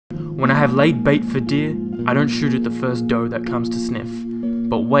When I have laid bait for deer, I don't shoot at the first doe that comes to sniff,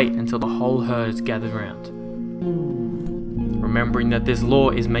 but wait until the whole herd is gathered round. Remembering that this law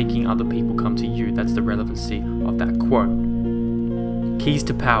is making other people come to you. That's the relevancy of that quote. Keys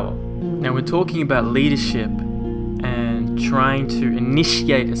to power. Now we're talking about leadership and trying to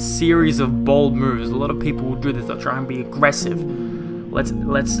initiate a series of bold moves. A lot of people will do this. They'll try and be aggressive. Let's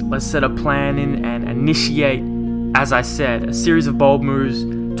set a plan in and initiate, as I said, a series of bold moves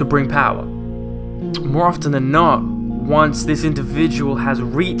to bring power. More often than not, once this individual has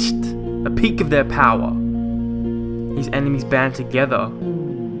reached the peak of their power, his enemies band together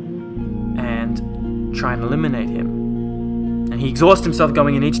and try and eliminate him. And he exhausts himself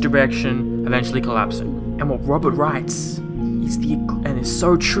going in each direction, eventually collapsing. And what Robert writes is and is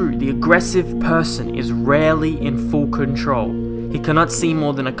so true, the aggressive person is rarely in full control. He cannot see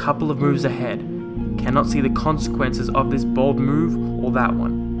more than a couple of moves ahead, cannot see the consequences of this bold move or that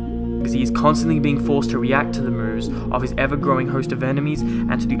one, because he is constantly being forced to react to the moves of his ever-growing host of enemies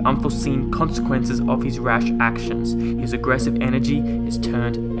and to the unforeseen consequences of his rash actions. His aggressive energy is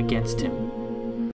turned against him.